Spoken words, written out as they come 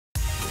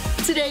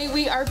Today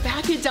we are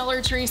back at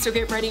Dollar Tree, so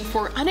get ready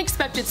for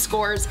unexpected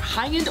scores,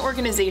 high-end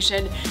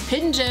organization,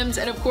 hidden gems,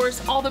 and of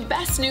course all the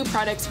best new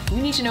products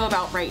you need to know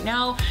about right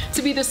now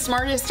to be the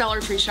smartest Dollar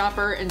Tree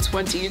shopper in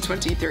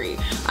 2023.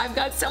 I've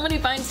got so many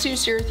finds to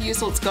share with you,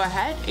 so let's go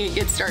ahead and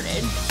get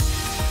started.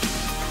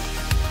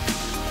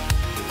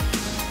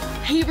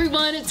 Hey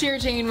everyone, it's Sarah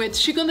Jane with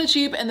Chic on the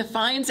Cheap, and the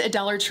finds at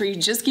Dollar Tree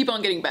just keep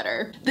on getting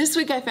better. This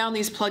week I found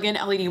these plug-in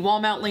LED wall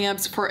mount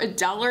lamps for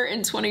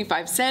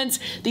 $1.25.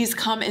 These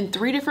come in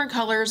 3 different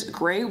colors,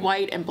 gray,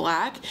 white, and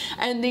black,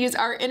 and these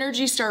are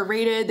Energy Star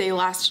rated. They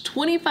last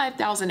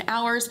 25,000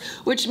 hours,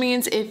 which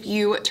means if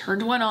you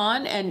turned one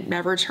on and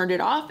never turned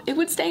it off, it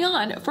would stay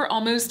on for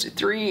almost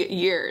 3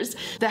 years.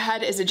 The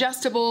head is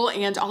adjustable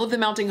and all of the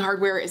mounting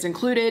hardware is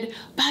included,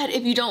 but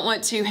if you don't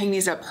want to hang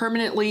these up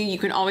permanently, you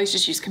can always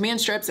just use command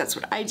strips. That's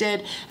what I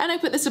did, and I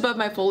put this above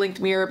my full-length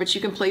mirror, but you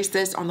can place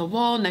this on the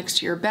wall next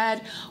to your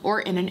bed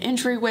or in an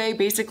entryway,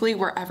 basically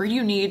wherever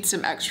you need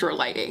some extra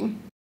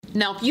lighting.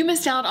 Now, if you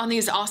missed out on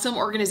these awesome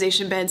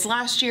organization beds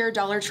last year,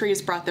 Dollar Tree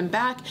has brought them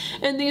back,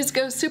 and these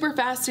go super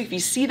fast, so if you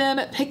see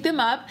them, pick them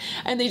up,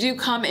 and they do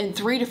come in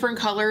 3 different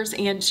colors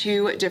and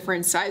 2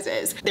 different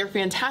sizes. They're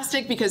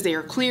fantastic because they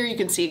are clear, you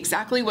can see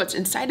exactly what's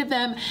inside of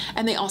them,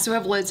 and they also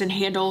have lids and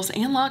handles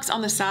and locks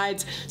on the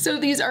sides, so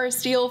these are a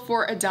steal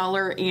for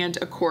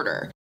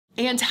 $1.25.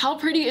 And how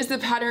pretty is the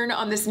pattern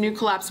on this new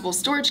collapsible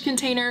storage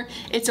container?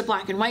 It's a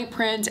black and white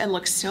print and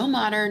looks so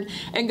modern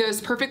and goes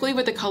perfectly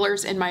with the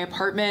colors in my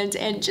apartment.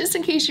 And just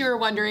in case you were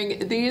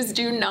wondering, these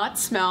do not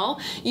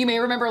smell. You may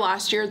remember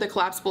last year the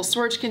collapsible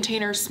storage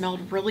container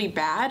smelled really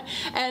bad,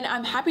 and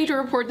I'm happy to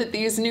report that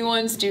these new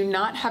ones do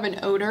not have an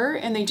odor,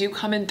 and they do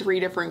come in 3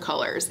 different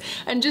colors.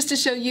 And just to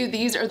show you,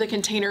 these are the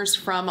containers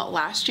from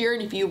last year,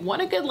 and if you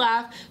want a good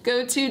laugh,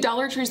 go to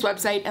Dollar Tree's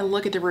website and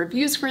look at the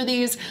reviews for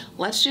these.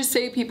 Let's just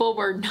say people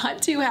were not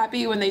too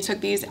happy when they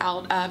took these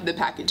out of the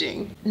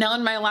packaging. Now,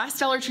 in my last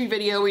Dollar Tree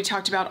video, we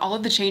talked about all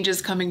of the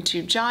changes coming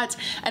to Jot,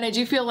 and I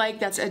do feel like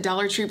that's a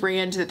Dollar Tree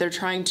brand that they're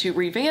trying to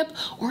revamp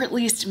or at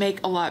least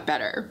make a lot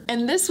better.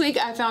 And this week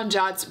I found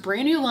Jot's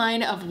brand new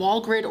line of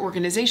wall grid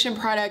organization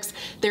products.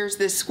 There's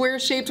this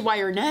square-shaped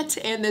wire net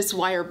and this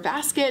wire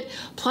basket,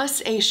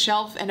 plus a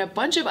shelf and a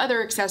bunch of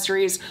other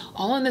accessories,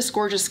 all in this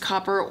gorgeous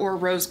copper or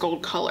rose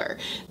gold color.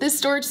 This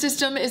storage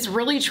system is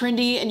really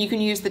trendy, and you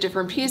can use the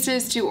different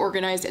pieces to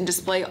organize and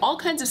display all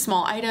kinds of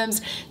small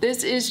items.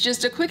 This is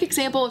just a quick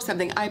example of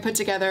something I put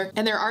together,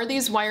 and there are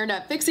these wire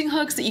nut fixing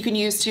hooks that you can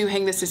use to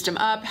hang the system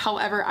up.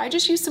 However, I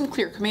just use some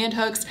clear command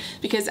hooks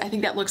because I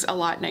think that looks a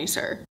lot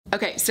nicer.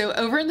 Okay, so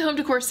over in the home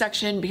decor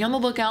section, be on the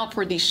lookout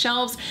for these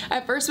shelves.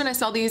 At first when I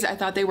saw these, I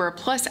thought they were a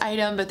plus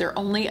item, but they're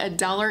only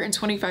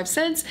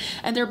 $1.25,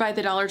 and they're by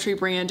the Dollar Tree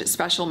brand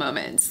Special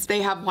Moments.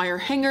 They have wire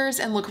hangers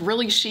and look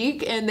really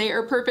chic, and they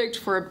are perfect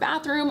for a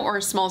bathroom or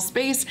a small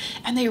space,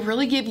 and they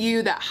really give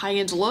you that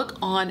high-end look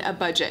on a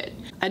budget.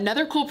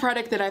 Another cool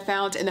product that I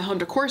found in the home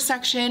decor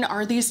section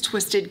are these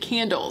twisted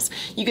candles.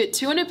 You get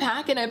 2 in a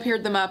pack, and I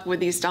paired them up with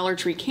these Dollar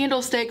Tree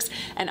candlesticks,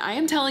 and I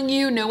am telling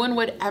you, no one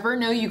would ever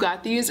know you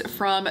got these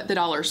from the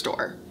dollar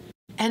store.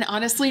 And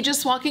honestly,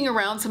 just walking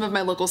around some of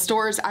my local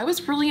stores, I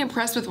was really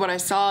impressed with what I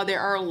saw.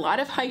 There are a lot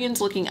of high-end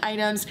looking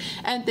items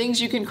and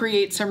things you can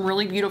create some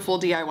really beautiful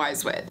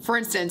DIYs with. For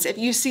instance, if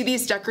you see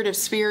these decorative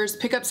spheres,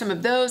 pick up some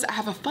of those. I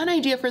have a fun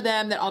idea for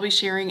them that I'll be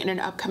sharing in an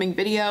upcoming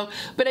video,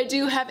 but I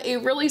do have a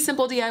really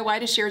simple DIY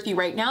to share with you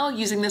right now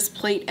using this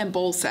plate and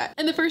bowl set.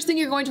 And the first thing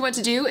you're going to want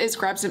to do is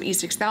grab some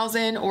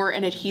E6000 or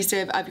an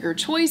adhesive of your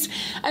choice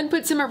and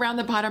put some around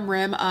the bottom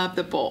rim of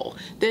the bowl.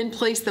 Then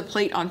place the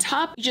plate on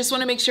top. You just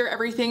want to make sure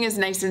everything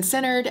is nice and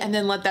centered, and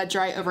then let that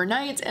dry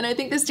overnight. And I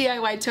think this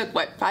DIY took,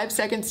 what, 5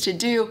 seconds to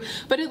do,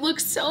 but it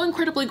looks so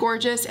incredibly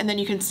gorgeous, and then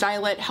you can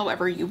style it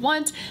however you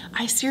want.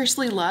 I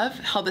seriously love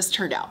how this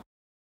turned out.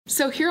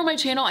 So here on my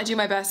channel, I do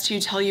my best to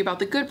tell you about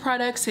the good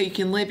products so you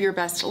can live your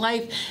best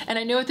life. And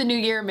I know with the new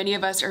year, many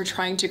of us are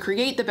trying to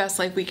create the best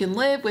life we can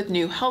live with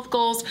new health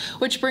goals,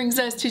 which brings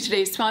us to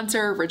today's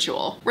sponsor,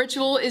 Ritual.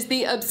 Ritual is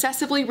the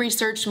obsessively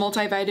researched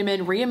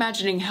multivitamin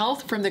reimagining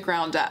health from the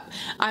ground up.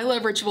 I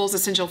love Ritual's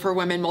Essential for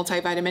Women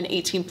Multivitamin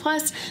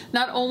 18+.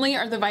 Not only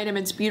are the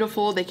vitamins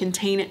beautiful, they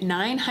contain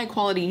 9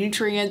 high-quality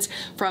nutrients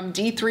from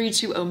D3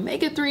 to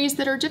omega-3s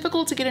that are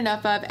difficult to get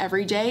enough of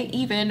every day,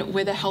 even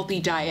with a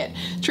healthy diet.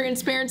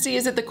 Transparency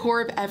is at the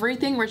core of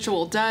everything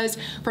Ritual does,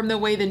 from the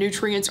way the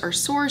nutrients are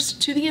sourced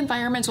to the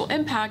environmental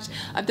impact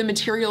of the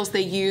materials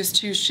they use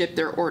to ship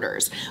their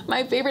orders.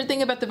 My favorite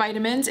thing about the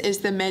vitamins is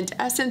the Mint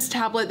Essence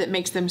tablet that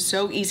makes them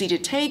so easy to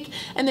take,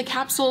 and the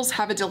capsules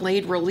have a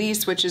delayed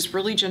release, which is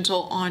really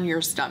gentle on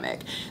your stomach.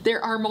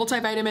 There are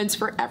multivitamins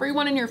for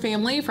everyone in your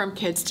family, from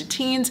kids to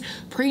teens,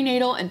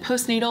 prenatal and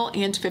postnatal,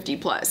 and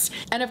 50+.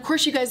 And of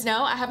course, you guys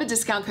know I have a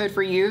discount code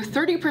for you,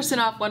 30%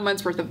 off 1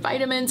 month's worth of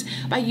vitamins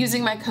by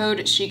using my code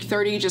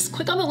CHIC30. Just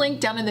click on the link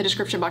down in the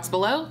description box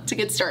below to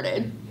get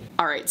started.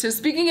 Alright, so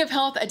speaking of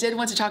health, I did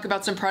want to talk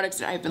about some products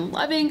that I've been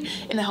loving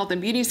in the health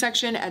and beauty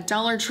section at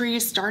Dollar Tree,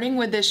 starting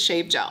with this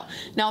shave gel.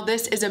 Now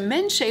this is a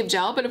men's shave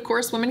gel, but of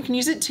course women can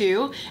use it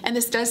too, and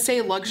this does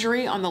say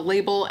luxury on the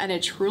label, and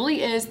it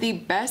truly is the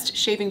best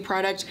shaving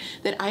product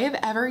that I have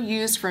ever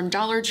used from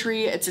Dollar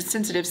Tree. It's a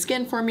sensitive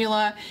skin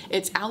formula,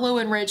 it's aloe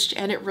enriched,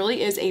 and it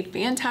really is a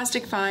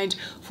fantastic find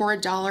for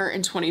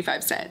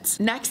 $1.25.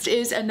 Next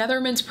is another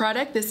men's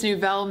product, this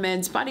Nouvelle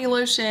Men's Body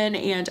Lotion,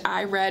 and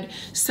I read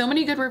so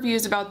many good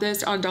reviews about this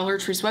on Dollar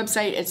Tree's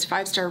website. It's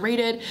 5-star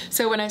rated.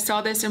 So when I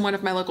saw this in one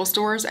of my local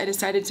stores, I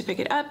decided to pick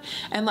it up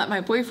and let my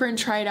boyfriend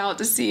try it out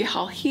to see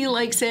how he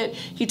likes it.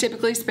 He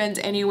typically spends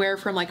anywhere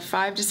from like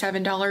 $5 to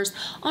 $7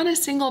 on a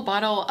single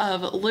bottle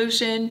of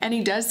lotion. And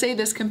he does say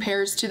this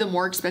compares to the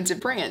more expensive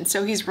brand.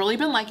 So he's really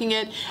been liking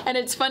it. And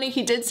it's funny,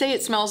 he did say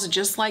it smells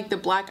just like the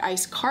Black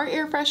Ice car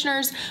air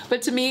fresheners,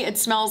 but to me it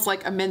smells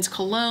like a men's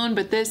cologne.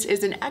 But this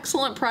is an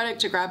excellent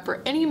product to grab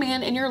for any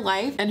man in your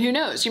life. And who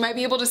knows, you might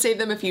be able to save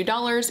them a few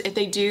dollars if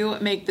they do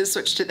make the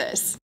switch to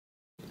this.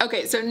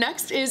 Okay, so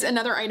next is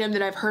another item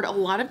that I've heard a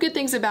lot of good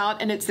things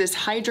about, and it's this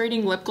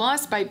hydrating lip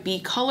gloss by B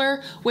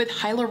Color with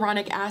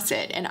hyaluronic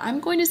acid. And I'm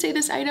going to say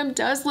this item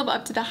does live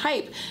up to the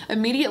hype.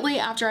 Immediately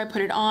after I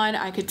put it on,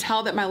 I could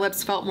tell that my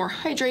lips felt more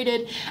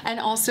hydrated, and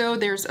also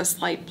there's a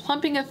slight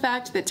plumping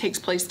effect that takes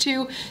place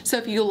too. So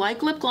if you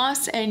like lip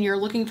gloss and you're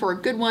looking for a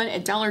good one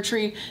at Dollar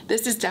Tree,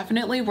 this is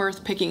definitely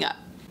worth picking up.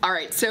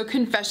 Alright, so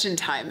confession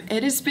time.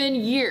 It has been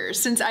years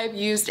since I've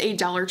used a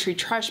Dollar Tree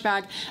trash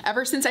bag.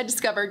 Ever since I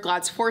discovered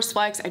Glad's Force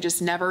Flex, I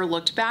just never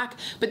looked back.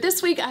 But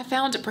this week I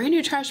found brand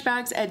new trash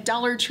bags at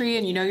Dollar Tree,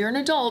 and you know you're an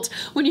adult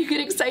when you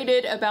get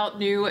excited about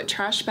new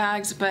trash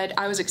bags, but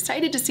I was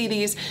excited to see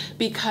these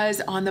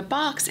because on the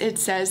box it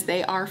says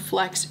they are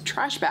Flex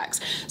trash bags.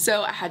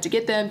 So I had to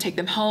get them, take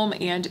them home,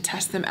 and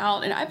test them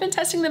out. And I've been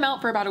testing them out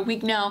for about a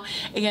week now,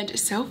 and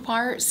so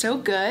far so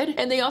good.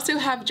 And they also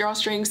have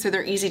drawstrings, so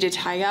they're easy to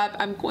tie up.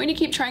 I'm going to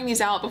keep trying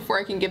these out before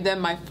I can give them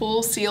my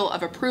full seal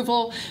of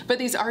approval, but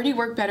these already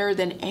work better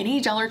than any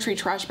Dollar Tree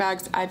trash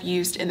bags I've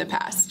used in the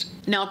past.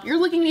 Now, if you're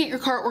looking to get your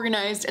car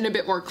organized and a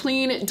bit more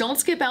clean, don't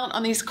skip out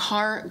on these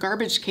car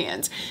garbage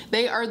cans.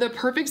 They are the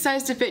perfect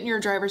size to fit in your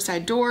driver's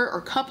side door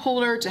or cup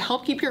holder to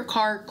help keep your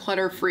car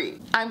clutter-free.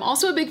 I'm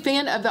also a big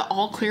fan of the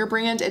All Clear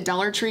brand at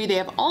Dollar Tree. They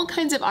have all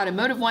kinds of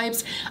automotive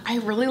wipes. I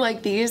really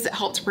like these that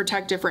help to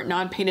protect different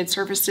non-painted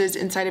surfaces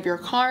inside of your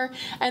car,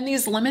 and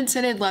these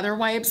lemon-scented leather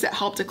wipes that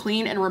help to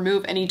clean and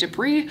remove any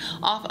debris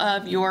off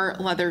of your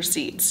leather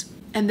seats.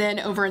 And then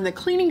over in the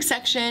cleaning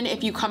section,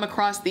 if you come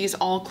across these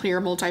All Clear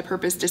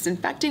multi-purpose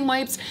disinfecting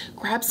wipes,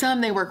 grab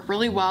some. They work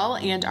really well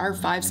and are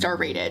 5-star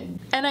rated.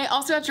 And I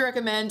also have to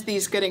recommend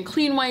these Good and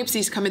Clean wipes.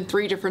 These come in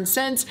 3 different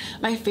scents.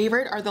 My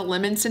favorite are the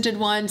lemon scented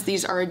ones.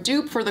 These are a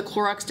dupe for the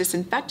Clorox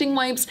disinfecting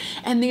wipes,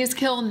 and these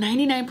kill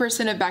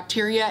 99% of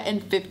bacteria in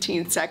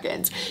 15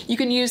 seconds. You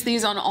can use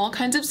these on all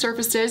kinds of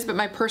surfaces, but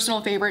my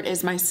personal favorite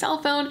is my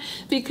cell phone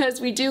because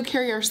we do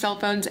carry our cell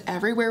phones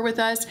everywhere with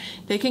us.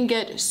 They can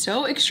get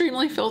so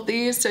extremely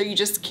filthy, so you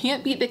just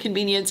can't beat the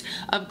convenience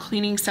of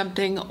cleaning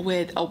something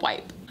with a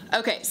wipe.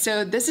 Okay,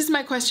 so this is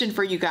my question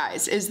for you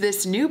guys. Is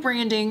this new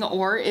branding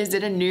or is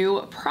it a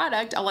new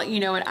product? I'll let you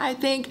know what I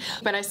think,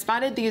 but I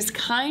spotted these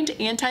Kind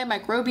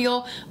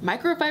antimicrobial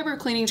microfiber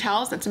cleaning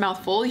towels. That's a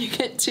mouthful. You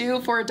get 2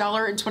 for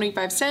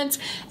 $1.25,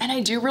 and I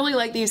do really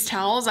like these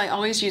towels. I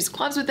always use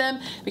gloves with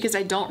them because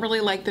I don't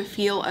really like the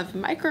feel of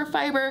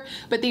microfiber,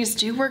 but these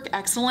do work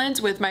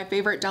excellent with my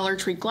favorite Dollar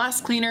Tree glass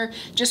cleaner.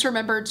 Just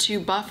remember to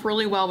buff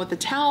really well with the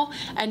towel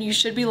and you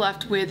should be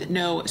left with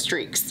no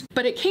streaks.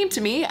 But it came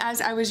to me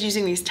as I was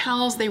using these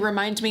towels. They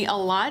remind me a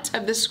lot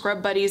of the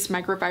Scrub Buddies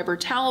microfiber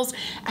towels,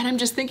 and I'm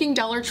just thinking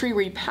Dollar Tree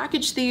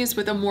repackaged these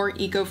with a more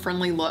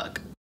eco-friendly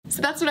look.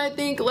 So that's what I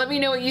think. Let me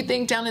know what you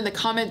think down in the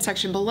comment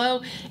section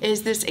below.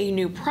 Is this a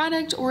new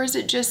product or is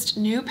it just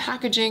new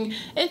packaging?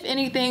 If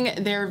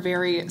anything, they're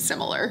very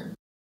similar.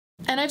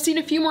 And I've seen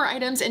a few more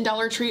items in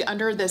Dollar Tree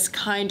under this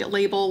Kind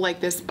label,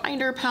 like this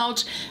binder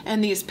pouch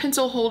and these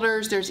pencil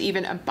holders. There's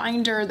even a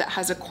binder that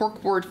has a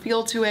corkboard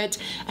feel to it,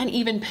 and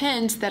even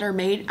pens that are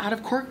made out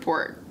of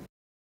corkboard.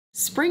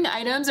 Spring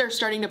items are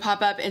starting to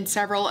pop up in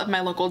several of my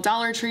local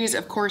Dollar Trees.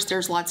 Of course,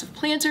 there's lots of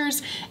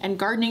planters and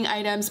gardening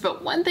items,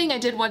 but one thing I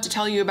did want to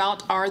tell you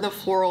about are the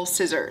floral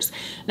scissors.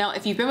 Now,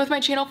 if you've been with my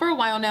channel for a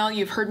while now,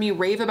 you've heard me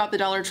rave about the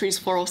Dollar Tree's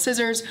floral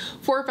scissors.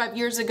 4 or 5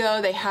 years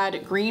ago, they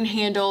had green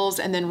handles,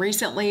 and then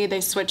recently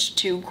they switched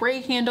to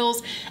gray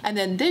handles, and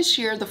then this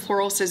year the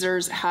floral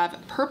scissors have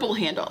purple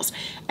handles.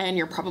 And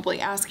you're probably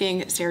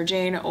asking, Sarah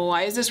Jane,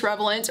 why is this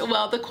relevant?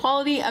 Well, the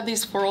quality of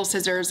these floral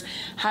scissors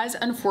has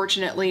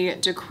unfortunately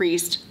decreased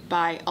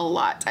by a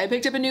lot. I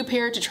picked up a new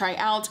pair to try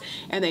out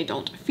and they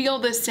don't feel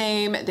the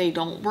same, they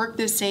don't work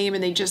the same,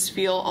 and they just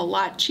feel a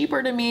lot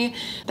cheaper to me.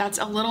 That's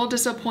a little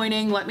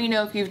disappointing. Let me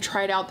know if you've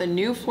tried out the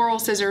new floral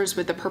scissors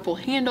with the purple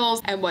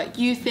handles and what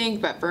you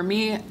think, but for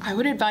me, I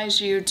would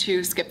advise you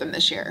to skip them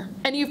this year.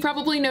 And you've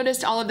probably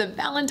noticed all of the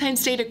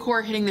Valentine's Day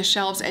decor hitting the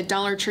shelves at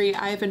Dollar Tree.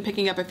 I have been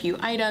picking up a few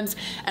items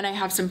and I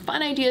have some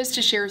fun ideas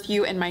to share with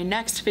you in my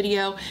next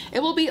video. It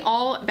will be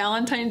all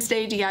Valentine's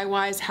Day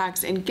DIYs,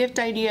 hacks, and gift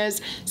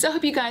ideas, so I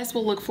hope you guys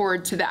will look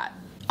forward to that.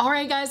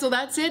 Alright guys, well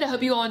that's it. I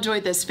hope you all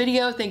enjoyed this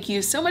video. Thank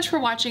you so much for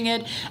watching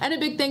it, and a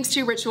big thanks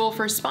to Ritual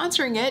for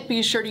sponsoring it.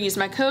 Be sure to use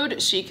my code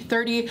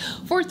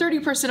CHIC30 for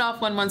 30%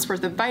 off 1 month's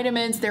worth of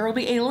vitamins. There will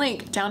be a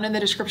link down in the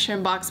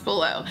description box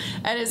below.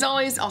 And as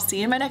always, I'll see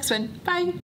you in my next one. Bye!